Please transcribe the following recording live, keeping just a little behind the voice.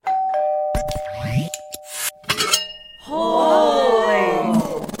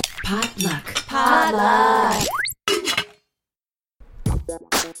Spotlight.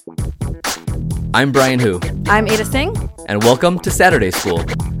 I'm Brian Hu. I'm Ada Singh. And welcome to Saturday School.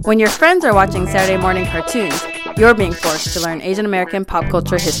 When your friends are watching Saturday morning cartoons, you're being forced to learn Asian American pop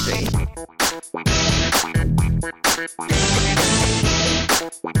culture history.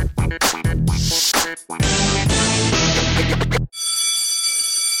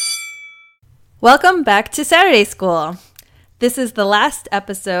 Welcome back to Saturday School. This is the last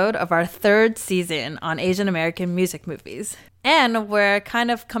episode of our third season on Asian American music movies. And we're kind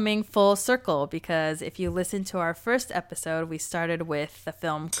of coming full circle because if you listen to our first episode, we started with the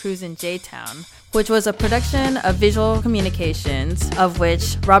film Cruisin' J-Town, which was a production of Visual Communications, of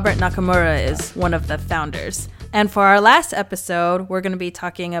which Robert Nakamura is one of the founders. And for our last episode, we're going to be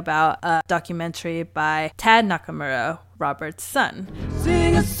talking about a documentary by Tad Nakamura, Robert's son.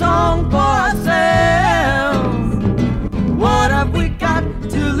 Sing a song for ourselves. What have we got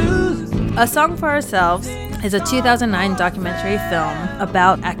to lose? A Song for Ourselves is a 2009 documentary film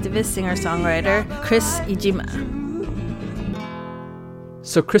about activist singer-songwriter Chris Ijima.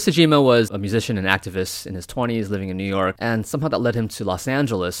 So Chris Ijima was a musician and activist in his 20s living in New York, and somehow that led him to Los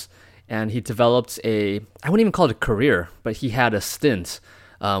Angeles. And he developed I wouldn't even call it a career, but he had a stint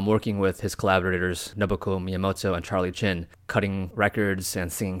working with his collaborators, Nobuko Miyamoto and Charlie Chin, cutting records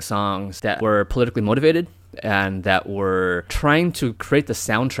and singing songs that were politically motivated and that were trying to create the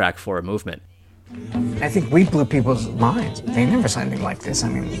soundtrack for a movement. I think we blew people's minds. They never saw anything like this. I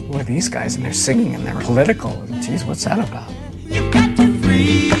mean, who are these guys? And they're singing and they're political. Geez, what's that about? You got to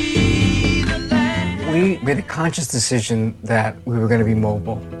free the land. We made a conscious decision that we were going to be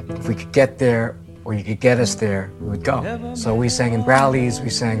mobile. If we could get there, or you could get us there, we would go. So we sang in rallies, we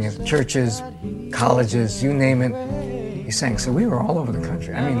sang in churches, colleges, you name it. We sang. So we were all over the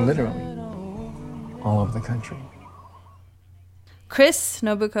country. I mean, literally, all over the country. Chris,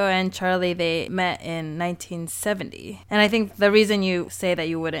 Nobuko, and Charlie, they met in 1970. And I think the reason you say that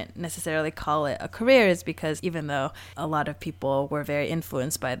you wouldn't necessarily call it a career is because even though a lot of people were very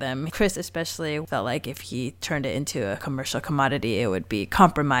influenced by them, Chris especially felt like if he turned it into a commercial commodity, it would be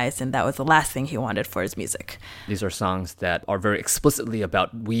compromised, and that was the last thing he wanted for his music. These are songs that are very explicitly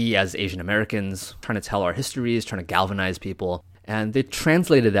about we as Asian Americans, trying to tell our histories, trying to galvanize people. And they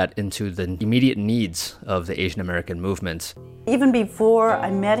translated that into the immediate needs of the Asian American movement. Even before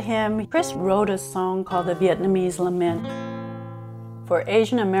I met him, Chris wrote a song called The Vietnamese Lament. For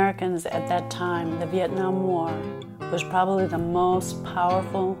Asian Americans at that time, the Vietnam War was probably the most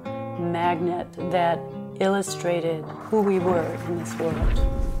powerful magnet that illustrated who we were in this world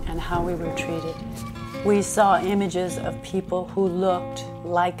and how we were treated. We saw images of people who looked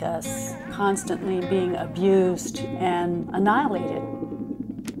like us, constantly being abused and annihilated.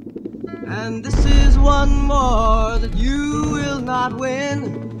 And this is one more that you will not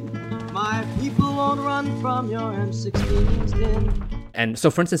win. My people won't run from your M16's din. And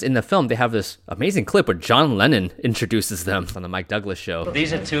so, for instance, in the film, they have this amazing clip where John Lennon introduces them on the Mike Douglas show.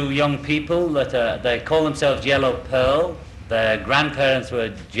 These are two young people that they call themselves Yellow Pearl. Their grandparents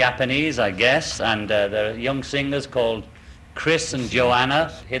were Japanese, I guess, and they're young singers called Chris and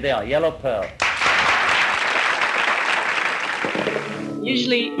Joanna. Here they are, Yellow Pearl.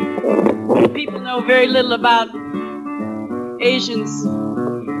 Usually, people know very little about Asians,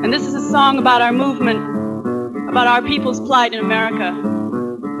 and this is a song about our movement, about our people's plight in America.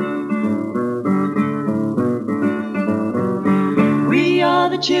 We are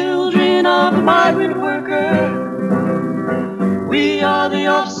the children of the migrant worker. We are the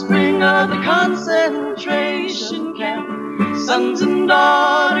offspring of the concentration camp, sons and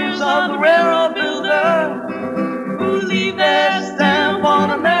daughters of the railroad builder who leave their stamp on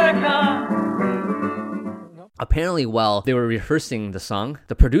America. Apparently, while they were rehearsing the song,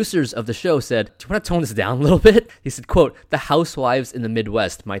 the producers of the show said, "Do you want to tone this down a little bit?" He said, quote, "The housewives in the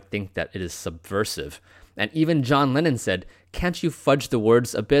Midwest might think that it is subversive." And even John Lennon said, "Can't you fudge the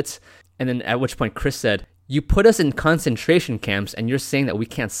words a bit?" And then at which point Chris said, "You put us in concentration camps and you're saying that we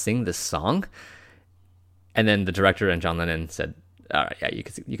can't sing this song?" And then the director and John Lennon said, "All right, yeah, you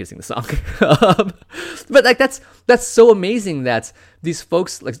can sing the song." But like that's so amazing that these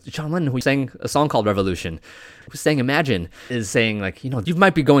folks like John Lennon, who sang a song called Revolution, who sang Imagine, is saying like, you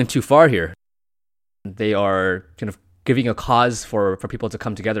might be going too far here. They are kind of giving a cause for people to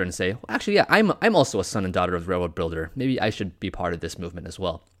come together and say, well, actually, yeah, I'm also a son and daughter of the railroad builder. Maybe I should be part of this movement as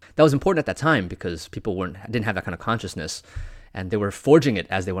well. That was important at that time because people didn't have that kind of consciousness, and they were forging it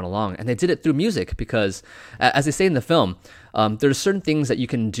as they went along. And they did it through music because, as they say in the film, there's certain things that you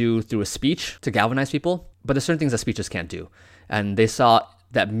can do through a speech to galvanize people, but there's certain things that speeches can't do. And they saw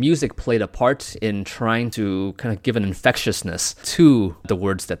that music played a part in trying to kind of give an infectiousness to the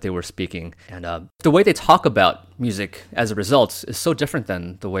words that they were speaking. And the way they talk about music as a result is so different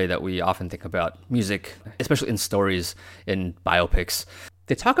than the way that we often think about music, especially in stories, in biopics.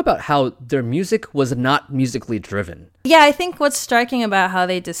 They talk about how their music was not musically driven. Yeah, I think what's striking about how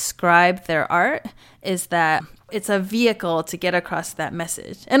they describe their art is that it's a vehicle to get across that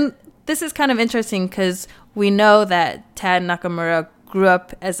message. And this is kind of interesting because we know that Tad Nakamura grew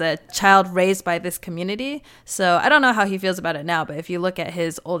up as a child raised by this community. So I don't know how he feels about it now, but if you look at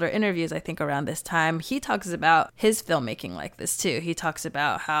his older interviews, I think around this time, he talks about his filmmaking like this too. He talks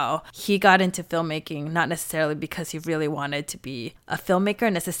about how he got into filmmaking not necessarily because he really wanted to be a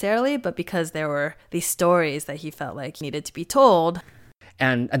filmmaker necessarily, but because there were these stories that he felt like needed to be told.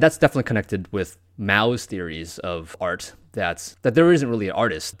 And that's definitely connected with Mao's theories of art, that there isn't really an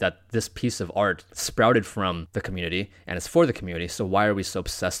artist, that this piece of art sprouted from the community and it's for the community. So why are we so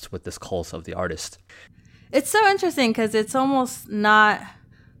obsessed with this cult of the artist? It's so interesting because it's almost not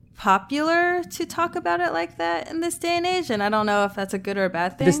popular to talk about it like that in this day and age. And I don't know if that's a good or a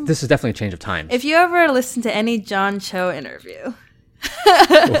bad thing. This is definitely a change of time. If you ever listen to any John Cho interview.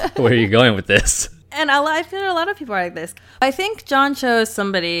 Where are you going with this? And I feel a lot of people are like this. I think John Cho is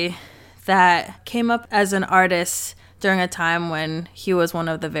somebody that came up as an artist during a time when he was one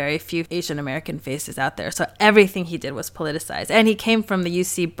of the very few Asian American faces out there. So everything he did was politicized. And he came from the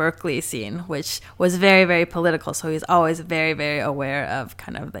UC Berkeley scene, which was very, very political. So he's always very, very aware of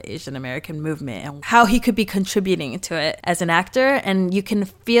kind of the Asian American movement and how he could be contributing to it as an actor. And you can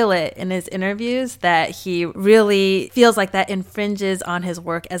feel it in his interviews that he really feels like that infringes on his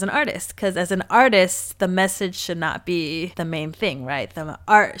work as an artist. Because as an artist, the message should not be the main thing, right? The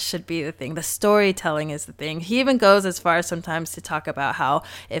art should be the thing. The storytelling is the thing. He even goes as far as sometimes to talk about how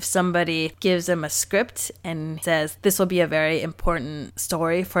if somebody gives him a script and says this will be a very important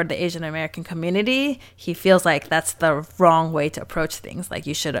story for the Asian American community, he feels like that's the wrong way to approach things. Like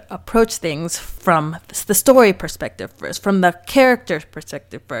you should approach things from the story perspective first, from the character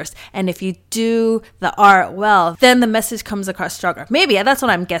perspective first. And if you do the art well, then the message comes across stronger. Maybe that's what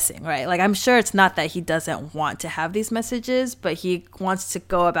I'm guessing, right? Like I'm sure it's not that he doesn't want to have these messages, but he wants to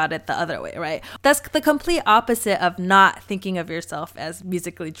go about it the other way, right? That's the complete opposite of not thinking of yourself as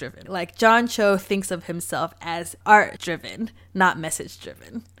musically driven. Like John Cho thinks of himself as art driven, not message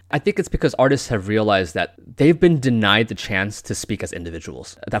driven. I think it's because artists have realized that they've been denied the chance to speak as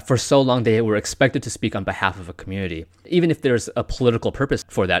individuals. That for so long they were expected to speak on behalf of a community, even if there's a political purpose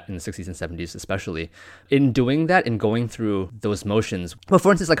for that in the 60s and 70s especially. In doing that, in going through those motions, well,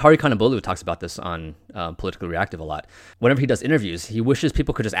 for instance, like Hari Kondabolu talks about this on Politically Reactive a lot. Whenever he does interviews, he wishes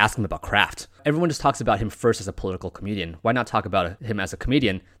people could just ask him about craft. Everyone just talks about him first as a political comedian. Why not talk about him as a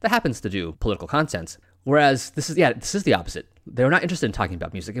comedian that happens to do political content? Whereas this is the opposite. They're not interested in talking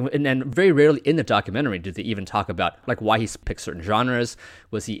about music. And very rarely in the documentary do they even talk about like why he picked certain genres.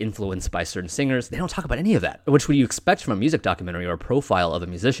 Was he influenced by certain singers? They don't talk about any of that, which would you expect from a music documentary or a profile of a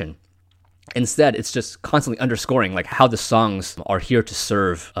musician. Instead, it's just constantly underscoring like how the songs are here to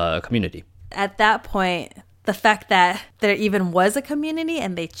serve a community. At that point, the fact that there even was a community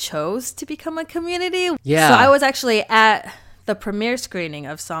and they chose to become a community. Yeah. So I was actually at the premiere screening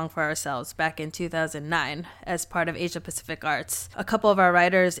of Song for Ourselves back in 2009 as part of Asia Pacific Arts. A couple of our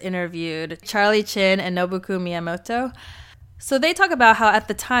writers interviewed Charlie Chin and Nobuko Miyamoto. So they talk about how at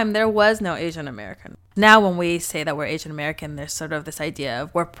the time there was no Asian American. Now when we say that we're Asian American, there's sort of this idea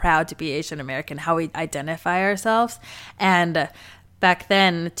of we're proud to be Asian American, how we identify ourselves. And back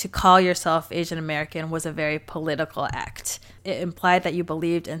then, to call yourself Asian American was a very political act. It implied that you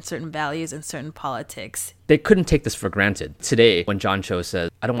believed in certain values and certain politics. They couldn't take this for granted. Today, when John Cho says,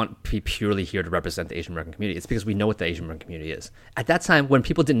 I don't want to be purely here to represent the Asian American community, it's because we know what the Asian American community is. At that time, when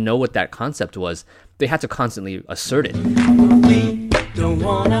people didn't know what that concept was, they had to constantly assert it. We don't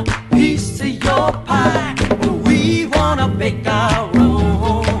want a piece of your pie. We want to bake our own.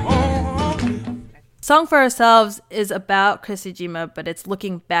 Song for Ourselves is about Chris Ijima, but it's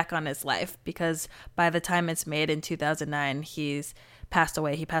looking back on his life because by the time it's made in 2009, he's passed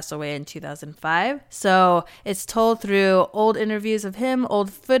away. He passed away in 2005. So it's told through old interviews of him,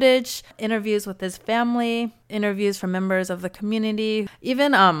 old footage, interviews with his family, interviews from members of the community.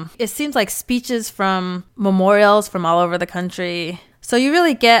 Even it seems like speeches from memorials from all over the country. So you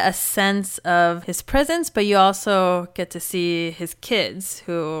really get a sense of his presence, but you also get to see his kids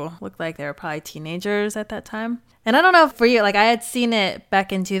who look like they were probably teenagers at that time. And I don't know for you, like I had seen it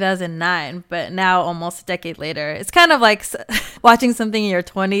back in 2009, but now almost a decade later, it's kind of like watching something in your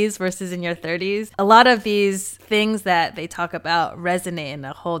 20s versus in your 30s. A lot of these things that they talk about resonate in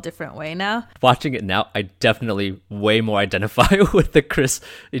a whole different way now. Watching it now, I definitely way more identify with the Chris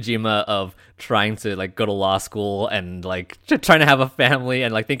Ijima of trying to like go to law school and like trying to have a family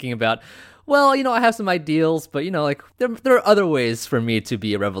and like thinking about, well, I have some ideals, but like there are other ways for me to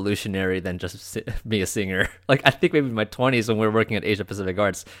be a revolutionary than just be a singer. Like I think maybe in my 20s when we were working at Asia Pacific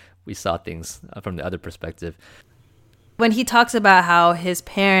Arts, we saw things from the other perspective. When he talks about how his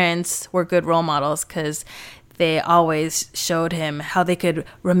parents were good role models because they always showed him how they could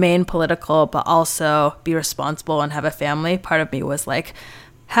remain political but also be responsible and have a family, part of me was like,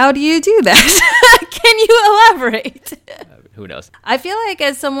 how do you do that? Can you elaborate? Who knows? I feel like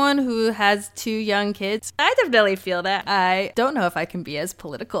as someone who has 2 young kids, I definitely feel that. I don't know if I can be as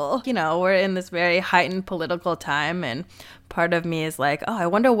political. We're in this very heightened political time, and part of me is like, oh, I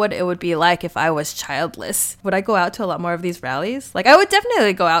wonder what it would be like if I was childless. Would I go out to a lot more of these rallies? Like, I would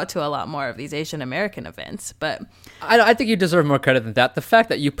definitely go out to a lot more of these Asian American events, but I think you deserve more credit than that. The fact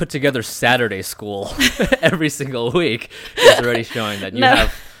that you put together Saturday school every single week is already showing that you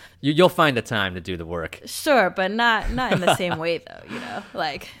have... You'll find the time to do the work. Sure, but not in the same way, though,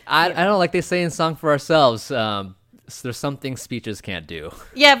 Like I don't like they say in Song for Ourselves, there's some things speeches can't do.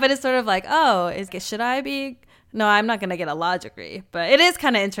 Yeah, but it's sort of like, should I be... No, I'm not going to get a law degree. But it is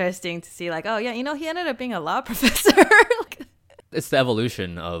kind of interesting to see, like, oh, yeah, he ended up being a law professor. It's the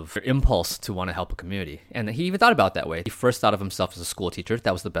evolution of your impulse to want to help a community. And he even thought about it that way. He first thought of himself as a school teacher.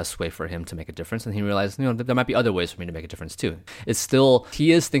 That was the best way for him to make a difference. And he realized, there might be other ways for me to make a difference too.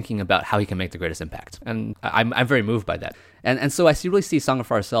 He is thinking about how he can make the greatest impact. And I'm very moved by that. And so I really see Song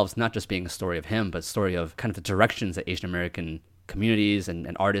for Ourselves not just being a story of him, but a story of kind of the directions that Asian American communities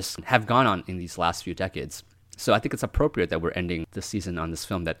and artists have gone on in these last few decades. So I think it's appropriate that we're ending the season on this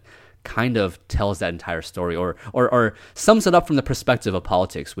film that kind of tells that entire story or sums it up from the perspective of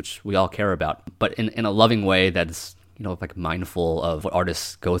politics, which we all care about, but in a loving way that's, like mindful of what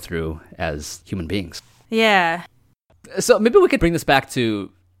artists go through as human beings. Yeah. So maybe we could bring this back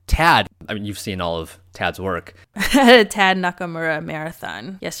to Tad. I mean, you've seen all of Tad's work. I had a Tad Nakamura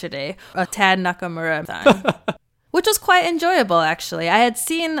marathon yesterday. A Tad Nakamura marathon. Which was quite enjoyable, actually. I had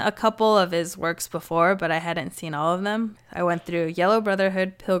seen a couple of his works before, but I hadn't seen all of them. I went through Yellow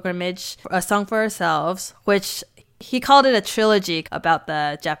Brotherhood, Pilgrimage, A Song for Ourselves, which he called it a trilogy about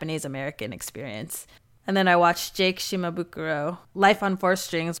the Japanese-American experience. And then I watched Jake Shimabukuro, Life on Four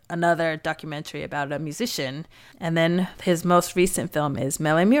Strings, another documentary about a musician. And then his most recent film is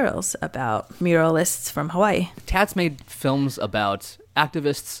Mele Murals, about muralists from Hawaii. Tad's made films about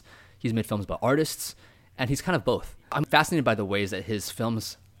activists. He's made films about artists. And he's kind of both. I'm fascinated by the ways that his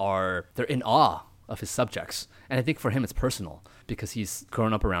films they're in awe of his subjects. And I think for him it's personal because he's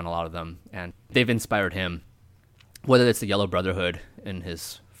grown up around a lot of them and they've inspired him, whether it's the Yellow Brotherhood in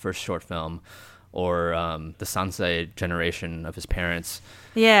his first short film or the Sansei generation of his parents,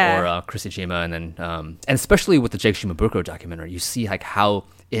 or Chris Ijima, and then and especially with the Jake Shimabukuro documentary, you see like how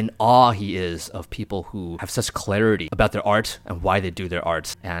in awe he is of people who have such clarity about their art and why they do their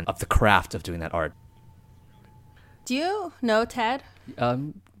art and of the craft of doing that art. Do you know Tad?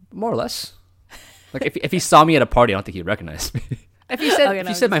 More or less. Like if he saw me at a party, I don't think he'd recognize me. If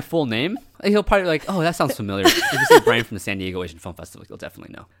you said my full name, he'll probably be like, oh, that sounds familiar. If you say Brian from the San Diego Asian Film Festival, he'll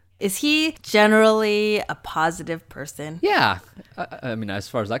definitely know. Is he generally a positive person? Yeah. I mean, as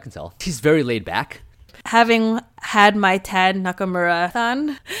far as I can tell. He's very laid back. Having had my Tad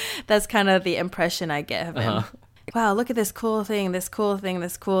Nakamura-thon, that's kind of the impression I get of him. Wow, look at this cool thing, this cool thing,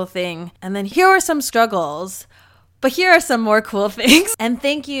 this cool thing. And then here are some struggles. But here are some more cool things. And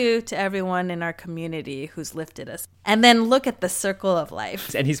thank you to everyone in our community who's lifted us. And then look at the circle of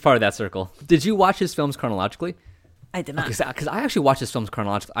life. And he's part of that circle. Did you watch his films chronologically? I did not. Because I actually watched his films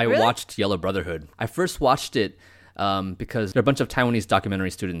chronologically. I watched Yellow Brotherhood. I first watched it because there are a bunch of Taiwanese documentary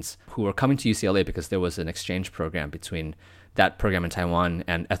students who were coming to UCLA because there was an exchange program between that program in Taiwan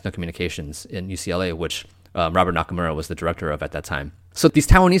and Ethnocommunications in UCLA, which Robert Nakamura was the director of at that time. So these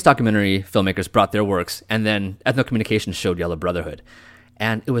Taiwanese documentary filmmakers brought their works, and then Ethnocommunications showed Yellow Brotherhood.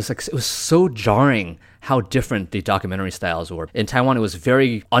 And it was so jarring how different the documentary styles were. In Taiwan, it was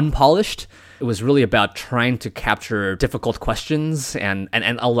very unpolished. It was really about trying to capture difficult questions and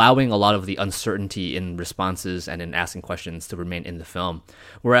allowing a lot of the uncertainty in responses and in asking questions to remain in the film.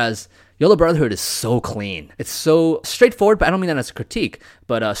 Whereas Yellow Brotherhood is so clean. It's so straightforward, but I don't mean that as a critique,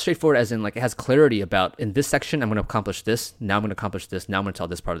 but straightforward as in like it has clarity about, in this section, I'm going to accomplish this. Now I'm going to accomplish this. Now I'm going to tell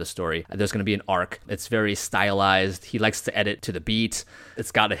this part of the story. There's going to be an arc. It's very stylized. He likes to edit to the beat.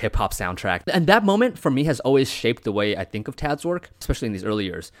 It's got a hip hop soundtrack. And that moment for for me, has always shaped the way I think of Tad's work, especially in these early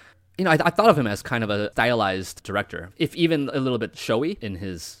years. I thought of him as kind of a stylized director, if even a little bit showy in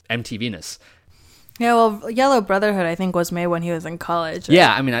his MTV-ness. Yeah, well, Yellow Brotherhood, I think, was made when he was in college. Right?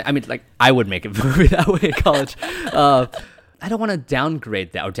 Yeah, I mean, like, I would make a movie that way in college. I don't want to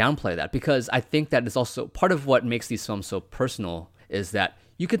downgrade that or downplay that, because I think that is also part of what makes these films so personal, is that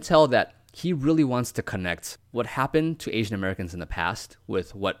you could tell that he really wants to connect what happened to Asian Americans in the past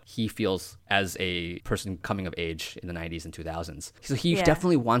with what he feels as a person coming of age in the 90s and 2000s. So he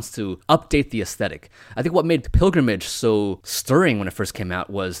definitely wants to update the aesthetic. I think what made Pilgrimage so stirring when it first came out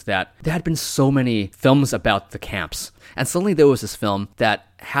was that there had been so many films about the camps. And suddenly there was this film that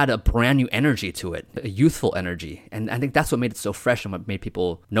had a brand new energy to it, a youthful energy. And I think that's what made it so fresh and what made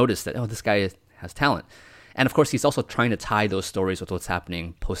people notice that, oh, this guy has talent. And of course, he's also trying to tie those stories with what's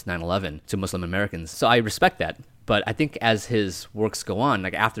happening post 9/11 to Muslim Americans. So I respect that. But I think as his works go on,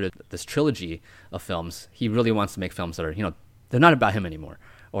 like after this trilogy of films, he really wants to make films that are, they're not about him anymore,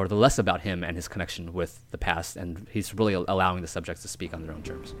 or they're less about him and his connection with the past. And he's really allowing the subjects to speak on their own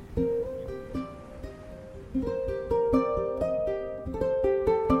terms.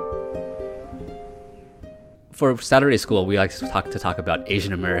 For Saturday School, we like to talk about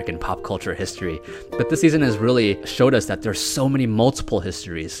Asian American pop culture history. But this season has really showed us that there's so many multiple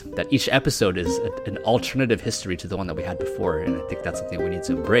histories, that each episode is an alternative history to the one that we had before. And I think that's something we need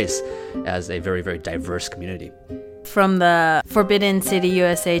to embrace as a very, very diverse community. From the Forbidden City,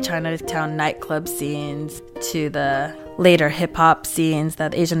 USA, Chinatown nightclub scenes to the later hip-hop scenes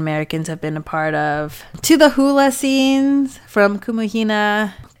that Asian Americans have been a part of, to the hula scenes from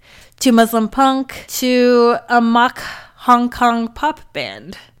Kumuhina, to Muslim punk, to a mock Hong Kong pop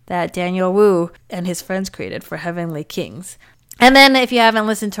band that Daniel Wu and his friends created for Heavenly Kings. And then if you haven't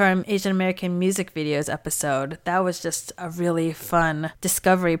listened to our Asian American music videos episode, that was just a really fun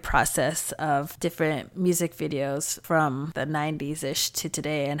discovery process of different music videos from the 90s-ish to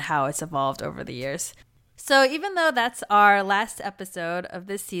today and how it's evolved over the years. So even though that's our last episode of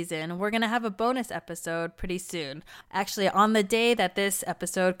this season, we're going to have a bonus episode pretty soon. Actually, on the day that this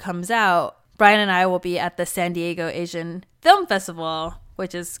episode comes out, Brian and I will be at the San Diego Asian Film Festival,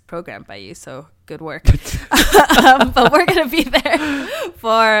 which is programmed by you, so good work. But we're going to be there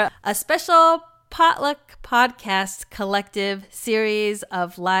for a special potluck podcast collective series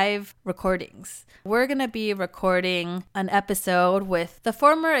of live recordings. We're going to be recording an episode with the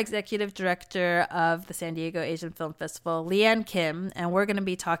former executive director of the San Diego Asian Film Festival, Leanne Kim, and we're going to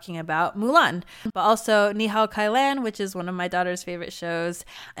be talking about Mulan, but also Ni Hao Kai Lan, which is one of my daughter's favorite shows,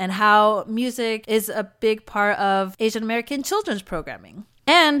 and how music is a big part of Asian American children's programming.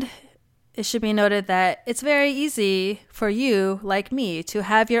 And it should be noted that it's very easy for you, like me, to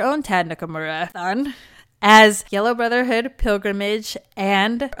have your own Tad Nakamura-thon, as Yellow Brotherhood, Pilgrimage,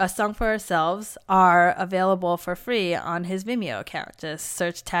 and A Song for Ourselves are available for free on his Vimeo account. Just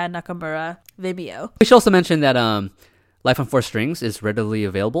search Tad Nakamura Vimeo. We should also mention that Life on Four Strings is readily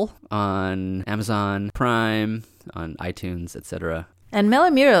available on Amazon Prime, on iTunes, etc. And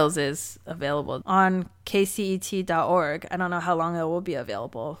Melon Murals is available on kcet.org. I don't know how long it will be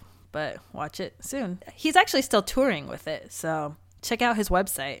available, but watch it soon. He's actually still touring with it, so check out his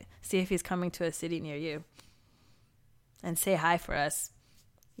website. See if he's coming to a city near you. And say hi for us,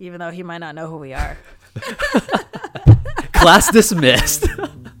 even though he might not know who we are. Class dismissed.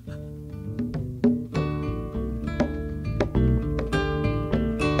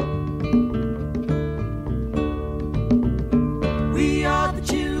 We are the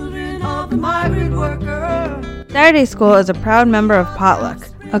children of the migrant worker. Saturday School is a proud member of Potluck,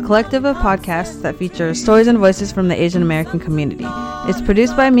 a collective of podcasts that features stories and voices from the Asian American community. It's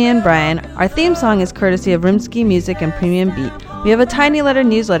produced by me and Brian. Our theme song is courtesy of Rimsky Music and Premium Beat. We have a Tiny Letter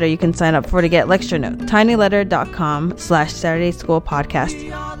newsletter you can sign up for to get lecture notes, tinyletter.com/Saturday School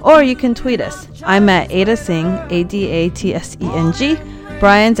Podcast. Or you can tweet us. I'm at Ada Singh, ADATSENG.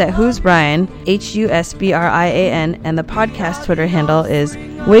 Brian's at Who's Brian, HUSBRIAN, and the podcast Twitter handle is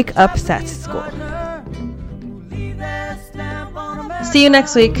Wake Up Sats School. See you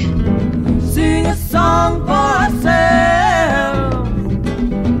next week. Sing a song for ourselves.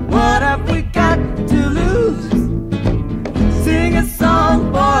 What have we got to lose? Sing a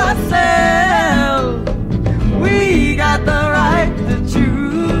song for ourselves. We got the right